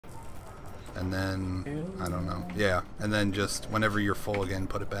and then I don't know. Yeah, and then just whenever you're full again,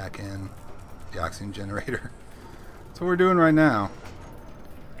 put it back in the oxygen generator. That's what we're doing right now.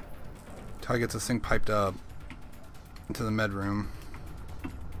 Until I get this thing piped up into the med room.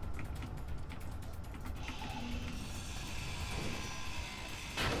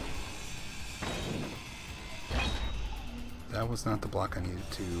 That was not the block I needed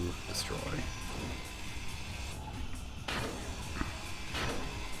to destroy.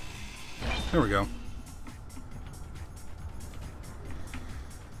 There we go.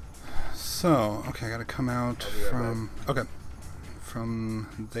 So, okay, I gotta come out from... Okay.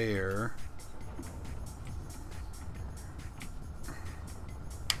 From there.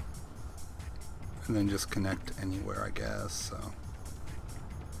 And then just connect anywhere, I guess, so...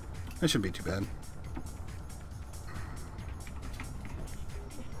 That shouldn't be too bad.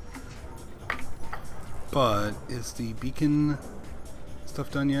 But, is the beacon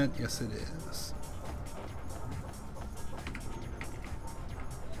stuff done yet? Yes, it is.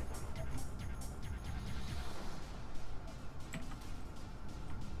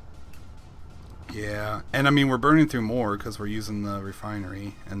 Yeah, and I mean, we're burning through more because we're using the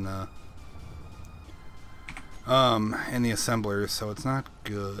refinery and the assemblers, so it's not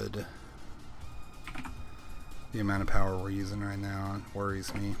good. The amount of power we're using right now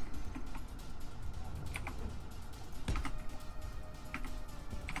worries me.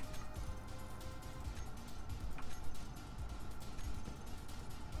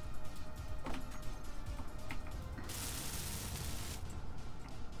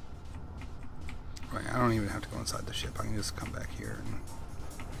 I don't even have to go inside the ship. I can just come back here and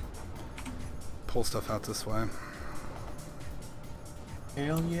pull stuff out this way.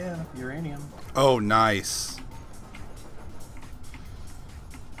 Hell yeah, uranium. Oh, nice.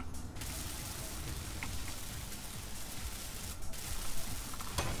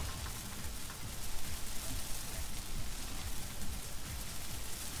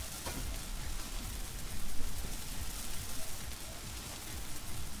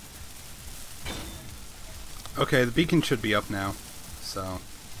 Okay, the beacon should be up now, so...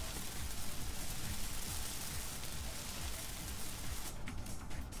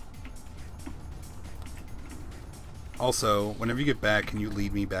 Also, whenever you get back, can you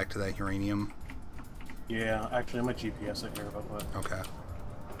lead me back to that uranium? Yeah, actually, I'm a GPS up here, but... Okay.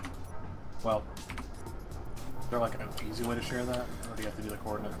 Well, is there like an easy way to share that? Or do you have to do the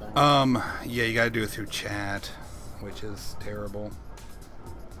coordinate thing? Yeah, you gotta do it through chat, which is terrible.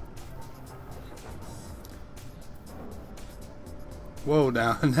 Whoa,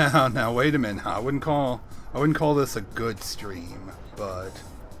 now, wait a minute. I wouldn't call this a good stream, but,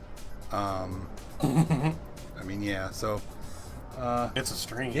 I mean, yeah, so, it's a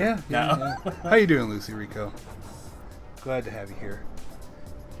stream. Yeah. How you doing, Lucy Rico? Glad to have you here.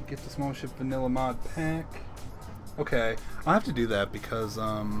 You get the small ship vanilla mod pack. Okay, I'll have to do that because,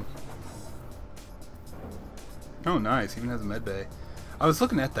 oh, nice, even has a med bay. I was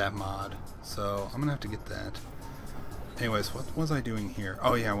looking at that mod, so I'm gonna have to get that. Anyways, what was I doing here?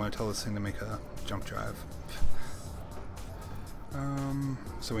 Oh yeah, I want to tell this thing to make a jump drive.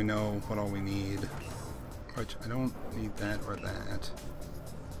 So we know what all we need. Which, I don't need that or that.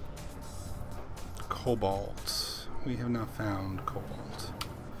 Cobalt. We have not found cobalt.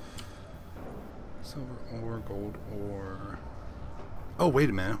 Silver ore, gold ore. Oh, wait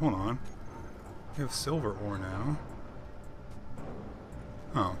a minute, hold on. We have silver ore now.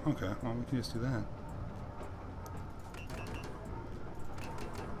 Oh, okay, well we can just do that.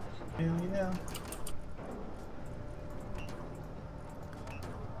 Hell yeah.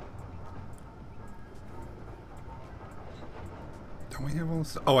 Don't we have all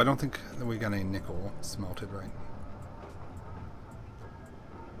this? Oh, I don't think that we got any nickel smelted, right?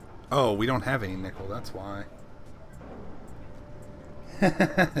 Oh, we don't have any nickel, that's why.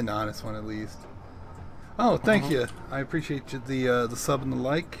 An honest one, at least. Oh, thank you. I appreciate you, the sub and the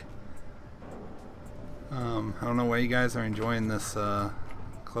like. I don't know why you guys are enjoying this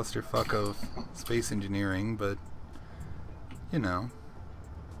clusterfuck of space engineering, but you know.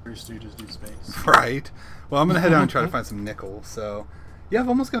 Your Stooges do space. Right. Well, I'm gonna head out and try to find some nickel. So, yeah, I've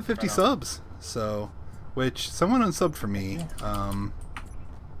almost got 50 subs. So, which someone unsubbed for me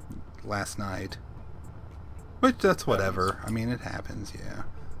last night. Which that's whatever. I mean, it happens. Yeah,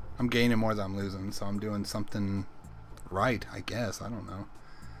 I'm gaining more than I'm losing, so I'm doing something right, I guess. I don't know.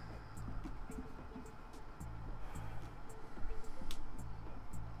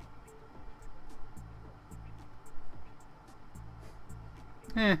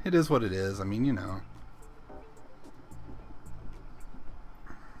 It is what it is. I mean, you know.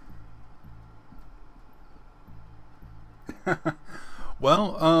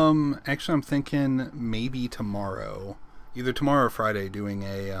 Well, actually, I'm thinking maybe tomorrow, either tomorrow or Friday, doing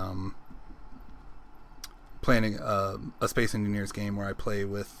planning a Space Engineers game where I play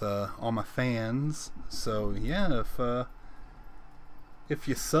with all my fans. So yeah, if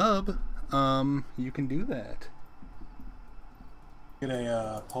you sub, you can do that. Get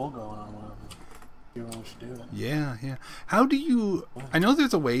a poll going on one of them. Everyone should do it. Yeah, yeah. How do you? I know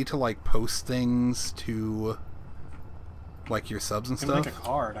there's a way to like post things to like your subs and You can stuff. make a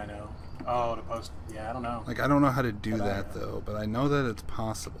card, I know. Oh, to post. Yeah, I don't know. Like I don't know how to do But that though, but I know that it's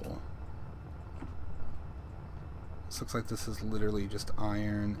possible. This looks like this is literally just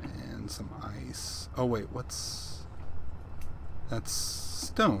iron and some ice. Oh wait, what's... That's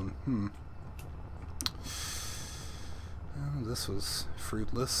stone. Oh, this was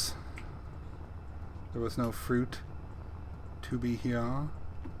fruitless. There was no fruit to be here.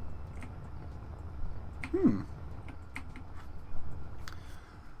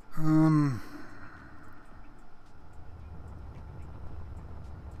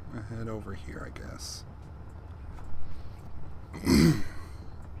 I head over here, I guess.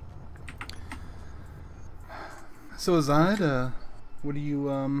 So Azad, what are you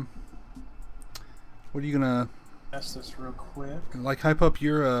gonna Test this real quick. like hype up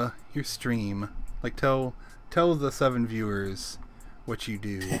your stream? Like tell the 7 viewers what you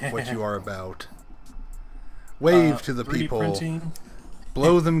do, what you are about. Wave to the 3D people. Printing.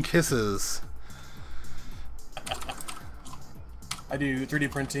 Blow them kisses. I do 3D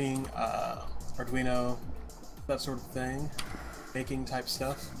printing, Arduino, that sort of thing. Baking type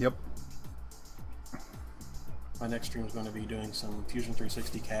stuff. Yep. My next stream is going to be doing some Fusion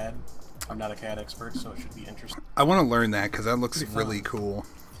 360 CAD. I'm not a CAD expert, so it should be interesting. I want to learn that because that looks Pretty really fun. cool.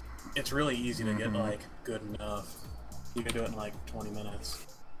 It's really easy to get like good enough. You can do it in like 20 minutes,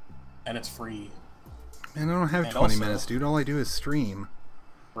 and it's free, Man, I don't have And 20 also- minutes, dude. All I do is stream.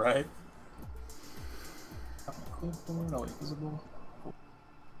 right? Clipboard, all visible. Cool.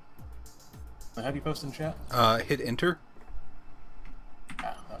 Now, how do you post in chat? Hit enter,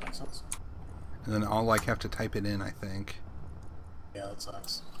 Ah, that makes sense. and then I'll like have to type it in, I think. Yeah, that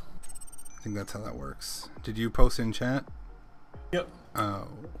sucks. I think that's how that works. Did you post in chat? Yep. Oh,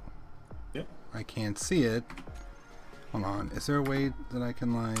 Yep. I can't see it. Hold on. Is there a way that I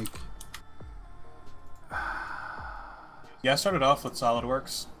can like... Yeah, I started off with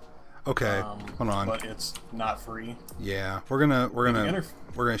SolidWorks. Okay, hold on. But it's not free. Yeah, we're gonna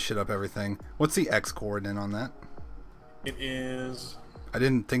enter- shit up everything. What's the X coordinate on that? It is I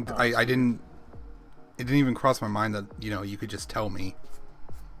didn't think Oh, I didn't. It didn't even cross my mind that you could just tell me.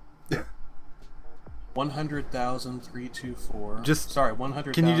 100,324. Just sorry,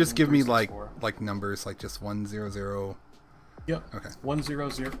 100. Can you just give me like numbers, like just 100? Yep. Okay.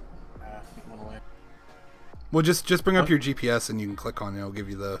 100. Ah, it went away. Well, just bring up What? your GPS and you can click on it. It'll give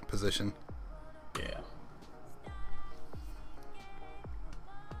you the position. Yeah.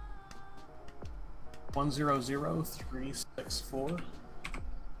 One zero zero 364.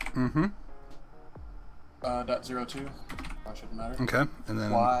 Mm-hmm. Dot 02. That shouldn't matter. Okay, and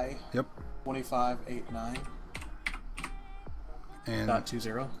then Y. Yep. 2589. And Dot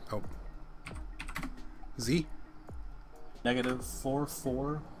 20. oh, Z. Negative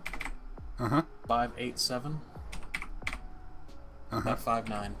 44. Uh huh. 587. Uh huh. Dot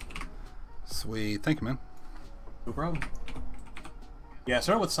 59. Sweet. Thank you, man. No problem. Yeah, I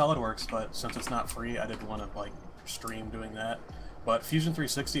started with SolidWorks, but since it's not free, I didn't want to like stream doing that. But Fusion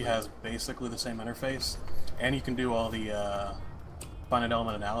 360 has basically the same interface, and you can do all the finite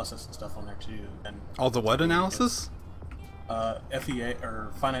element analysis and stuff on there too. And All the what analysis? FEA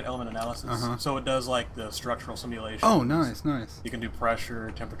or finite element analysis. Uh-huh. So it does like the structural simulation. Oh, nice, nice, You can do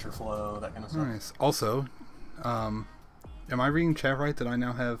pressure, temperature flow, that kind of stuff. nice. Also, am I reading chat right that I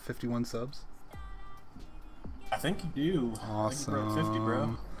now have 51 subs? I think you do. I think you broke 50,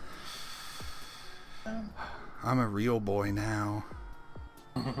 bro. I'm a real boy now.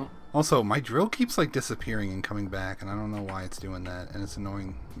 Also, my drill keeps like disappearing and coming back, and I don't know why it's doing that, and it's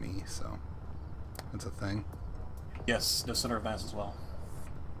annoying me, so that's a thing. Yes, the center of mass as well.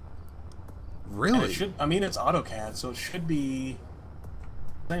 And Really? it should. I mean, it's AutoCAD, so it should be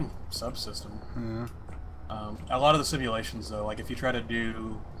same subsystem. Yeah. A lot of the simulations, though, like if you try to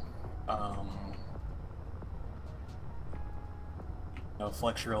do,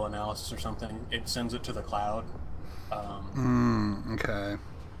 flexural analysis or something, it sends it to the cloud. Okay.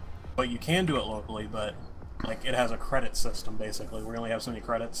 But you can do it locally, but like it has a credit system basically. We only have so many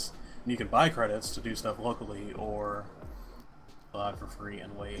credits, and you can buy credits to do stuff locally or buy for free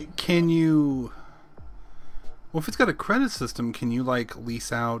and wait. Can you... Well, if it's got a credit system, can you like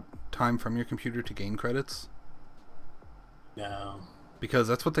lease out time from your computer to gain credits? No. Because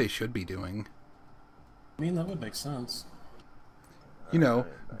that's what they should be doing. I mean, that would make sense. You know,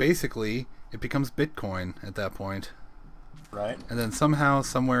 basically, it becomes Bitcoin at that point. Right. And then somehow,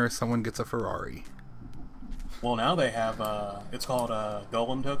 somewhere, someone gets a Ferrari. Well, now they have, it's called a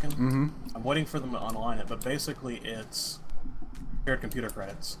Golem token. Mm-hmm. I'm waiting for them to online it, but basically it's shared computer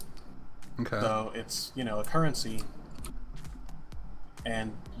credits. Okay. So it's, you know, a currency,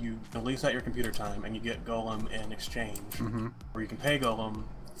 and you release out your computer time, and you get Golem in exchange, or you can pay Golem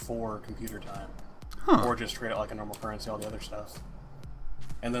for computer time, or just treat it like a normal currency, all the other stuff.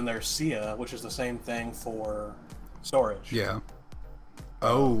 And then there's SIA, which is the same thing for storage. Yeah.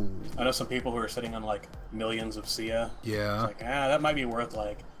 Oh. I know some people who are sitting on like millions of SIA. Yeah. It's like, that might be worth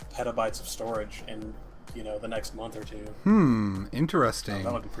like petabytes of storage in, you know, the next month or two. Interesting.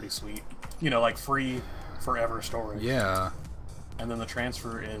 That would be pretty sweet. You know, like free forever storage. Yeah. And then the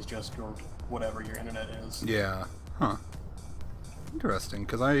transfer is just your whatever your internet is. Yeah. Huh. Interesting,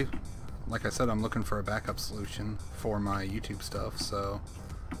 because like I said, I'm looking for a backup solution for my YouTube stuff, so...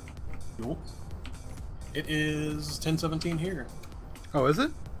 Cool. It is 10:17 here. Oh, is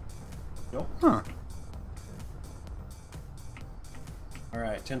it? Yep. Huh.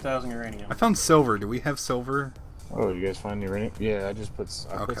 Alright, 10,000 uranium. I found silver. Do we have silver? Oh, you guys find uranium? Yeah, I just put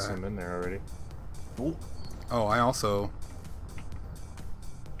some in there already. Cool. Oh, I also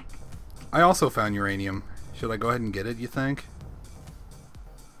found uranium. Should I go ahead and get it, you think?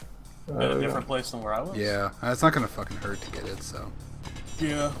 At a different place than where I was? Yeah, it's not gonna fucking hurt to get it, so...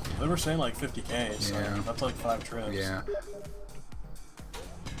 Yeah, they were saying like 50k, so Yeah. that's like 5 trips. Yeah.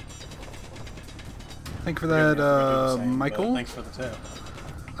 Thank you for that, Michael. Thanks for the tip.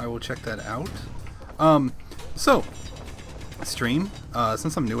 I will check that out. So, stream,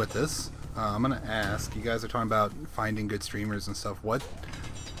 since I'm new at this, I'm gonna ask, you guys are talking about finding good streamers and stuff,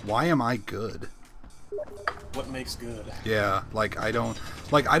 why am I good? What makes good? Yeah, I don't,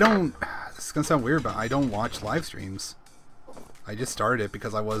 this is gonna sound weird, but I don't watch live streams. I just started it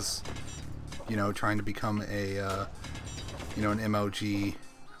because I was, you know, trying to become a, you know, an MOG,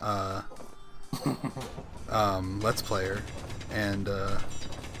 Let's Player, and,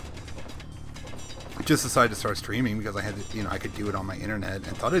 just decided to start streaming because I had to, you know, I could do it on my internet,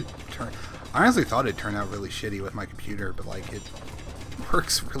 and I honestly thought it'd turn out really shitty with my computer, but like it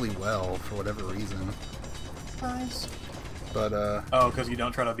works really well for whatever reason. Nice. But oh, because you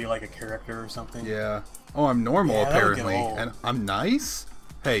don't try to be like a character or something? Yeah. Oh, I'm normal Yeah, that would get apparently, old. and I'm nice.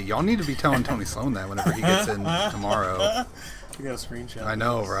 Hey, y'all need to be telling Tony Sloan that whenever he gets in tomorrow. You got a screenshot. I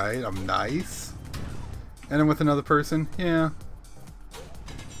know, right? I'm nice. And I'm with another person. Yeah.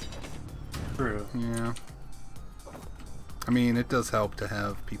 True. Yeah. I mean, it does help to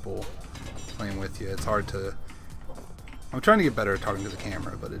have people playing with you. It's hard to... I'm trying to get better at talking to the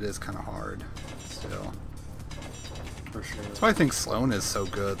camera, but it is kind of hard still. For sure. That's why I think Sloan is so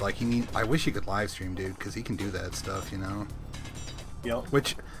good. Like, I wish he could live stream, dude, because he can do that stuff, you know? Yep.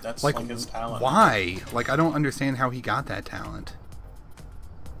 Which, That's like his talent. why? Like, I don't understand how he got that talent.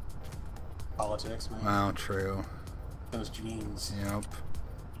 Politics, man. Wow, true. Those genes. Yep.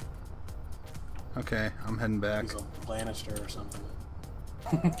 Okay, I'm heading back. He's a Lannister or something.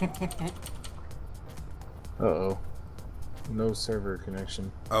 Uh-oh. No server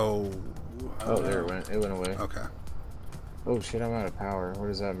connection. Oh. Oh, there it went. It went away. Okay. Oh shit, I'm out of power. What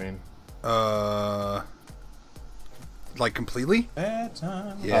does that mean? Like completely? Bad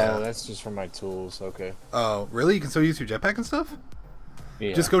time. Yeah. Oh, that's just for my tools. Okay. Oh, really? You can still use your jetpack and stuff?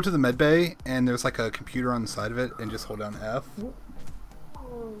 Yeah. Just go to the med bay, and there's like a computer on the side of it, and just hold down F.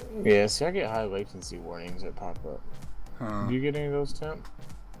 Yeah, see, I get high latency warnings that pop up. Huh. Do you get any of those, Temp?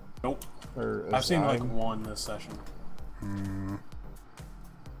 Nope. Or I've seen like aside? one this session. Hmm.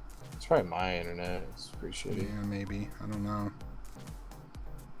 It's probably my internet. It's pretty shitty. Yeah, maybe. I don't know.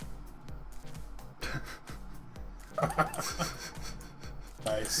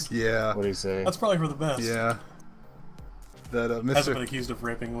 Nice. Yeah. What do you say? That's probably for the best. Yeah. That Hasn't been Mr. accused of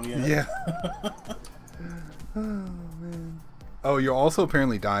raping one yet. Yeah. Oh man. Oh, you'll also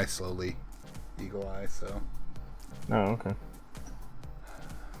apparently die slowly, Eagle Eye. So, Oh, okay.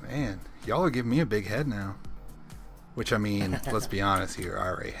 man, y'all are giving me a big head now. Which I mean, let's be honest here. I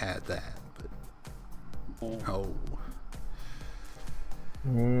already had that. But oh,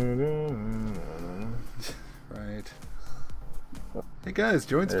 right. Hey guys,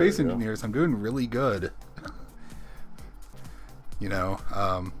 join There Space we go. Engineers. I'm doing really good. You know,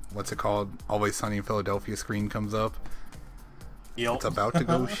 what's it called? Always Sunny in Philadelphia screen comes up. Yep. It's about to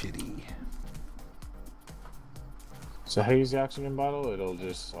go shitty. So how do you use the oxygen bottle? It'll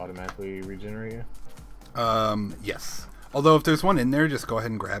just automatically regenerate you? Yes. Although if there's one in there, just go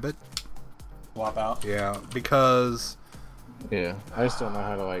ahead and grab it. Swap out. Yeah, because Yeah, I just don't know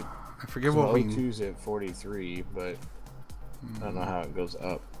how to like. I forget So what we. O2's at 43, but I don't know how it goes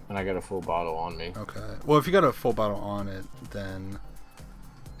up. And I got a full bottle on me. Okay. Well, if you got a full bottle on it, then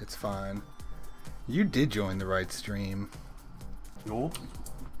it's fine. You did join the right stream. Cool.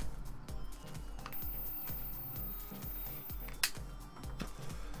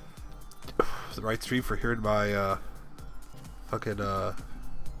 The right stream for heard by fucking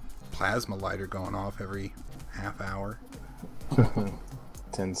plasma lighter going off every half hour.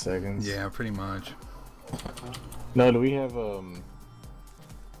 10 seconds. Yeah, pretty much. No, do we have Can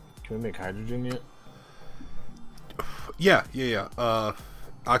we make hydrogen yet? Yeah.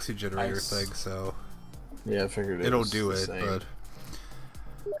 Oxy generator Nice. thing. So Yeah, I figured it'll was do the it, same. but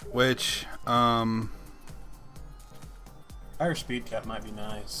which Higher speed cap might be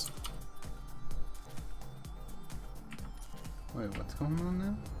nice. wait, what's going on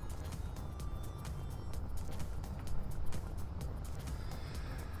now?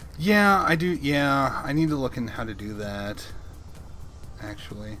 Yeah, I do. Yeah, I need to look in how to do that.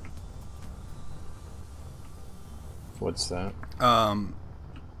 Actually, What's that?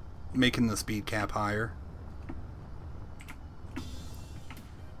 making the speed cap higher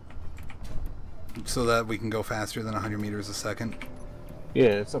so that we can go faster than 100 meters a second. Yeah,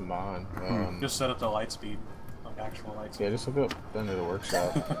 it's a mod. Just set it to light speed, like actual light speed. Yeah, just look up under the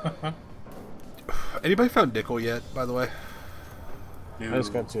workshop. Anybody found nickel yet, by the way? I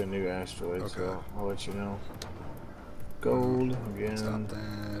just got to a new asteroid, Okay. so I'll let you know. Gold again. Stop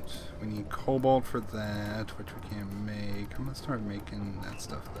that. We need cobalt for that, which we can't make. I'm gonna start making that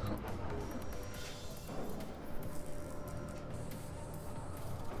stuff though.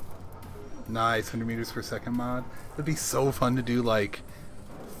 Nice, 100 meters per second mod. That'd be so fun to do, like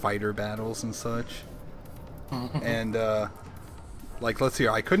fighter battles and such. And like, let's see,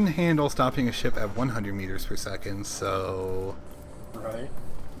 I couldn't handle stopping a ship at 100 meters per second, so Right.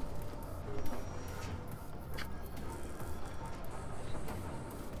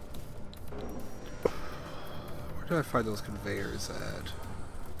 where did I find those conveyors at?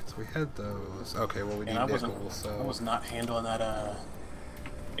 Because we had those. Okay, well we need And I nickel, I was so. not handling that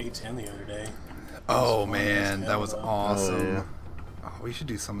A10 the other day. Oh fun man, as that hell, was though. awesome. Oh, yeah. Oh, we should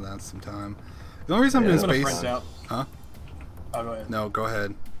do some of that sometime. The only reason Yeah, I'm I'm doing gonna space. print out. Huh? Oh, go ahead. No, go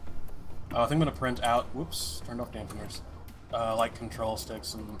ahead. I think I'm gonna print out. Whoops, turned off dampeners. Like control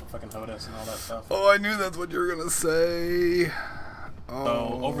sticks and fucking HOTAS and all that stuff. Oh, I knew that's what you were gonna say. Oh,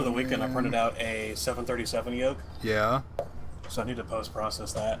 So over the weekend, I man. printed out a 737 yoke. Yeah. So I need to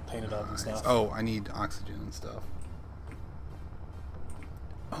post-process that, paint it up and Nice. stuff. Oh, I need oxygen and stuff.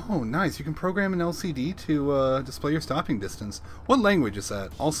 Oh, nice. You can program an LCD to display your stopping distance. What language is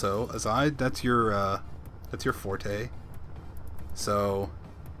that? Also, Azide, that's your forte. So,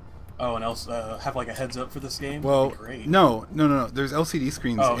 Oh, and else have like a heads up for this game. well, That'd be great. no. There's LCD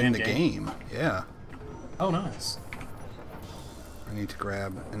screens Oh, in the in-game? game. Yeah. Oh, nice. I need to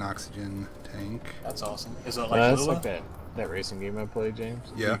grab an oxygen tank. That's awesome. Is it like That's Lua? like that racing game I play,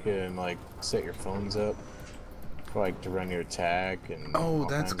 James. Yeah. You can like set your phones up for like to run your attack and. Oh, all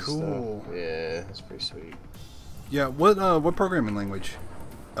that's kinds of cool. stuff. Yeah, that's pretty sweet. Yeah. What programming language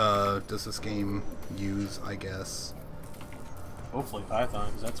does this game use? I guess. Hopefully Python,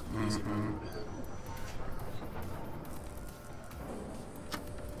 because that's easy Mm-hmm. mode.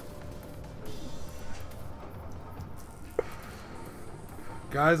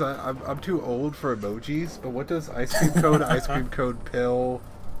 Guys, I'm too old for emojis, but what does ice cream code, pill,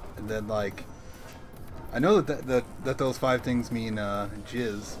 and then like, I know that those 5 things mean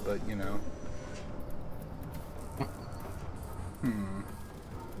jizz, but you know.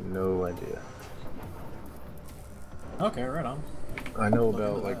 No idea. Okay, right on. I know Look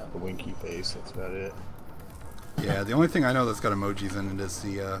about into like that. the winky face. That's about it. Yeah, the only thing I know that's got emojis in it is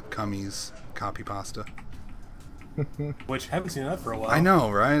the Cummies copy pasta. Which, haven't seen that for a while. I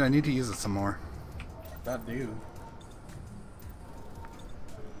know, right? I need to use it some more. That dude.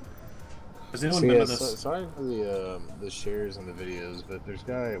 Has anyone So, been yeah, to this? sorry for the shares and the videos, but there's a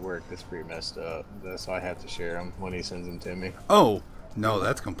guy at work that's pretty messed up. So I have to share them when he sends them to me. Oh, no,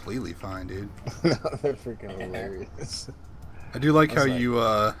 that's completely fine, dude. They're freaking hilarious. I do like how That's like you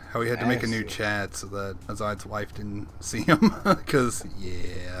how he had to make a new acid. chat so that Azide's wife didn't see him, because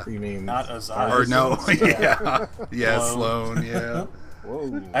yeah. You mean Not Azad. Or no, Yeah. yeah, yeah, Sloan. Sloan, yeah.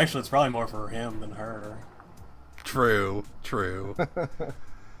 Whoa. Actually, it's probably more for him than her. True.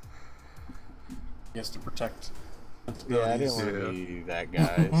 He has to protect. Yeah, I didn't sensibilities. want to be that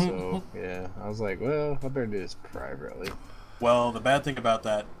guy, so yeah. I was like, well, I better do this privately. Well, the bad thing about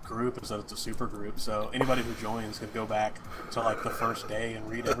that group is that it's a super group, so anybody who joins can go back to like the first day and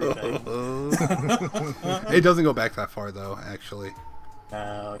read everything. It doesn't go back that far though, actually.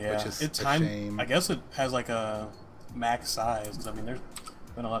 Oh yeah, Which is it's a time. shame. I guess it has like a max size. 'Cause, I mean, there's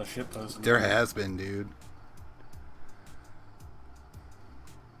been a lot of shit posts. There has been, dude.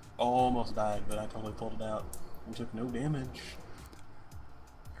 Almost died, but I totally pulled it out and took no damage.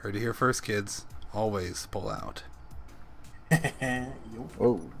 Heard it here first, kids. Always pull out. Yup.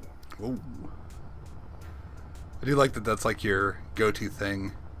 Whoa. Whoa. I do like that. That's like your go-to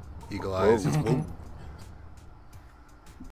thing. Eagle eyes. Whoa. Just, whoa.